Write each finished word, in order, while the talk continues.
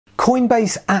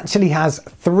Coinbase actually has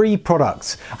 3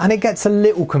 products and it gets a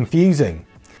little confusing.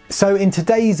 So in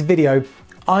today's video,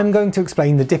 I'm going to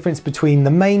explain the difference between the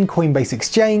main Coinbase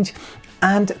exchange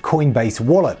and Coinbase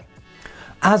Wallet.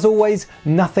 As always,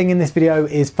 nothing in this video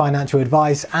is financial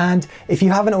advice, and if you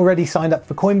haven't already signed up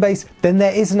for Coinbase, then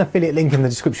there is an affiliate link in the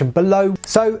description below.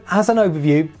 So as an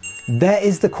overview, there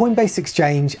is the Coinbase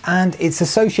exchange and its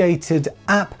associated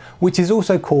app, which is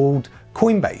also called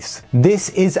Coinbase. This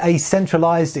is a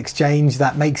centralized exchange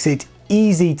that makes it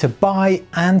easy to buy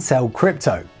and sell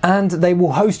crypto, and they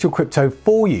will host your crypto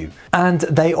for you, and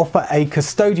they offer a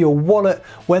custodial wallet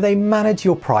where they manage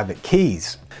your private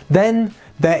keys. Then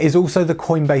there is also the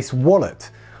Coinbase Wallet,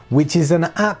 which is an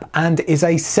app and is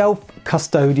a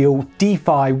self-custodial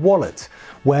DeFi wallet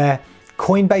where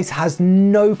Coinbase has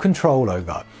no control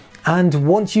over. And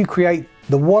once you create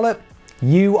the wallet,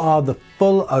 you are the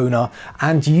full owner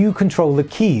and you control the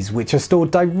keys, which are stored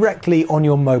directly on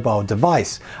your mobile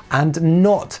device and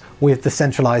not with the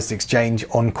centralized exchange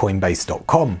on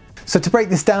Coinbase.com. So to break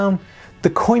this down, the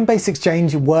Coinbase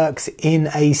exchange works in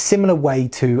a similar way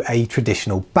to a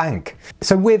traditional bank.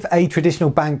 So with a traditional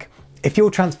bank, if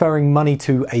you're transferring money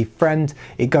to a friend,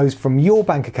 it goes from your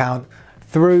bank account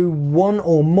through one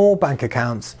or more bank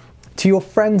accounts to your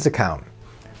friend's account.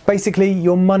 Basically,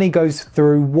 your money goes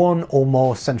through one or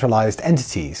more centralized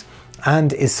entities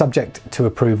and is subject to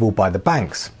approval by the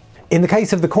banks. In the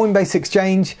case of the Coinbase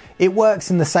exchange, it works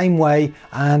in the same way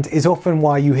and is often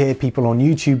why you hear people on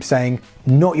YouTube saying,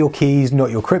 not your keys,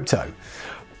 not your crypto.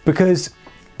 Because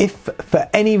if for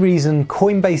any reason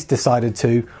Coinbase decided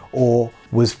to, or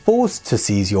was forced to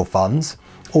seize your funds,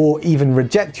 or even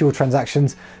reject your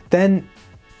transactions, then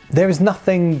there is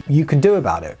nothing you can do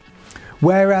about it.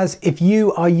 Whereas if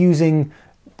you are using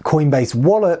Coinbase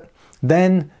Wallet,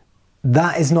 then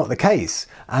that is not the case.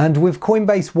 And with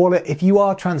Coinbase Wallet, if you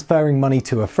are transferring money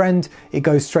to a friend, it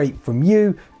goes straight from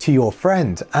you to your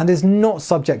friend and is not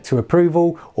subject to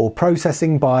approval or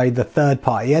processing by the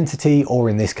third-party entity, or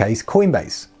in this case,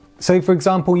 Coinbase. So for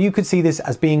example, you could see this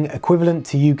as being equivalent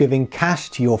to you giving cash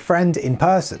to your friend in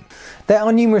person. There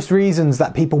are numerous reasons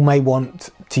that people may want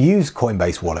to use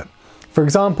Coinbase Wallet. For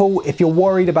example, if you're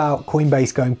worried about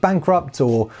Coinbase going bankrupt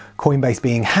or Coinbase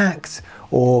being hacked,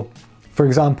 or for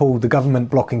example, the government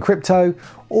blocking crypto,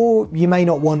 or you may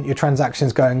not want your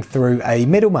transactions going through a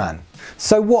middleman.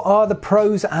 So what are the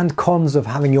pros and cons of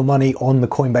having your money on the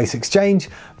Coinbase exchange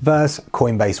versus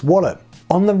Coinbase Wallet?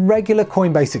 On the regular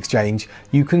Coinbase exchange,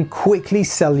 you can quickly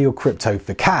sell your crypto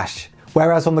for cash,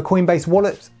 whereas on the Coinbase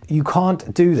Wallet, you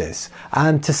can't do this.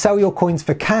 And to sell your coins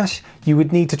for cash, you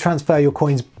would need to transfer your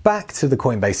coins back to the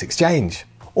Coinbase exchange.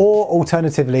 Or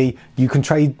alternatively, you can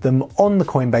trade them on the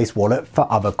Coinbase Wallet for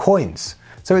other coins.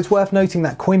 So it's worth noting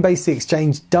that Coinbase the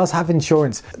exchange does have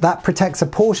insurance that protects a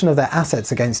portion of their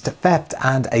assets against theft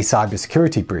and a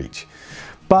cybersecurity breach.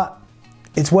 But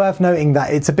it's worth noting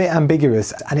that it's a bit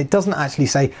ambiguous and it doesn't actually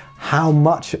say how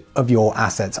much of your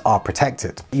assets are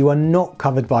protected. You are not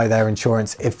covered by their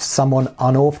insurance if someone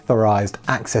unauthorized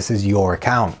accesses your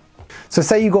account. So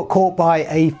say you got caught by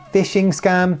a phishing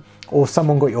scam or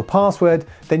someone got your password,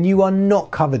 then you are not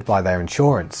covered by their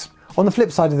insurance. On the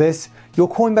flip side of this, your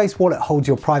Coinbase Wallet holds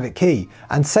your private key,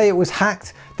 and say it was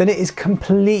hacked, then it is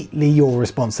completely your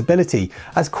responsibility,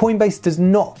 as Coinbase does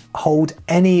not hold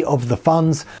any of the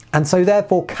funds and so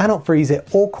therefore cannot freeze it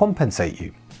or compensate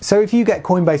you. So if you get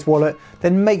Coinbase Wallet,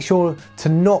 then make sure to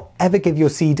not ever give your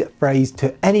seed phrase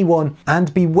to anyone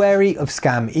and be wary of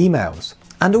scam emails.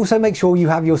 And also make sure you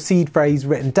have your seed phrase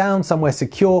written down somewhere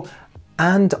secure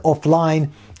and offline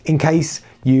in case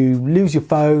you lose your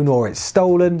phone or it's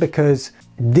stolen, because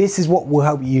this is what will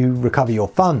help you recover your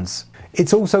funds.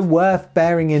 It's also worth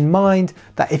bearing in mind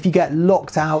that if you get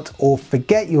locked out or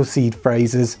forget your seed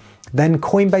phrases, then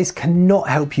Coinbase cannot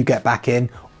help you get back in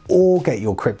or get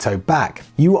your crypto back.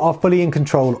 You are fully in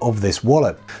control of this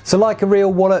wallet. So like a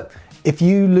real wallet, if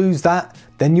you lose that,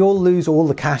 then you'll lose all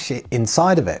the cash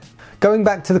inside of it. Going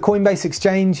back to the Coinbase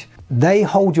exchange, they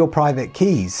hold your private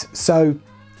keys. So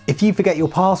if you forget your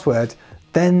password,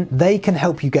 then they can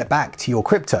help you get back to your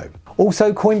crypto.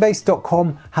 Also,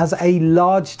 Coinbase.com has a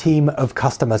large team of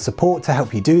customer support to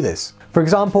help you do this. For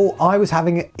example, I was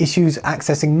having issues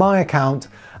accessing my account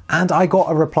and I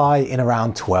got a reply in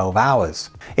around 12 hours.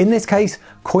 In this case,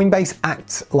 Coinbase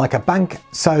acts like a bank,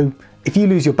 so if you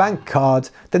lose your bank card,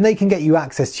 then they can get you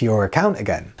access to your account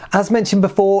again. As mentioned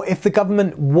before, if the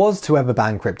government was to ever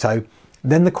ban crypto,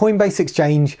 then the Coinbase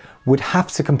exchange would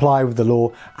have to comply with the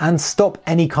law and stop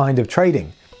any kind of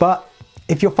trading. But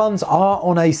if your funds are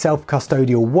on a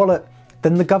self-custodial wallet,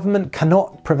 then the government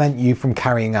cannot prevent you from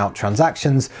carrying out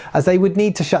transactions, as they would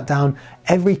need to shut down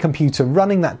every computer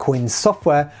running that coin's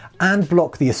software and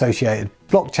block the associated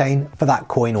blockchain for that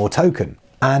coin or token.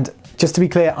 And just to be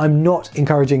clear, I'm not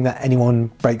encouraging that anyone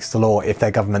breaks the law if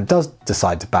their government does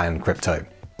decide to ban crypto.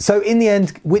 So in the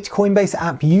end, which Coinbase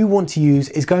app you want to use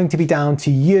is going to be down to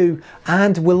you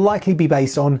and will likely be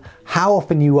based on how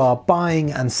often you are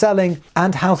buying and selling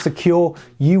and how secure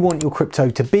you want your crypto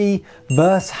to be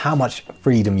versus how much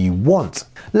freedom you want.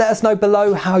 Let us know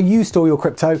below how you store your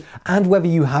crypto and whether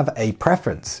you have a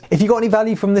preference. If you got any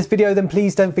value from this video, then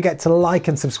please don't forget to like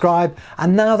and subscribe.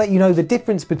 And now that you know the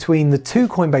difference between the two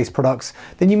Coinbase products,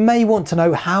 then you may want to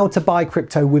know how to buy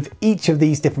crypto with each of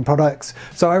these different products.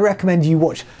 So I recommend you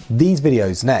watch these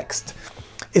videos next.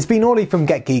 It's been Ollie from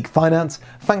Get Geek Finance.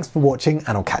 Thanks for watching, and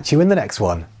I'll catch you in the next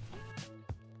one.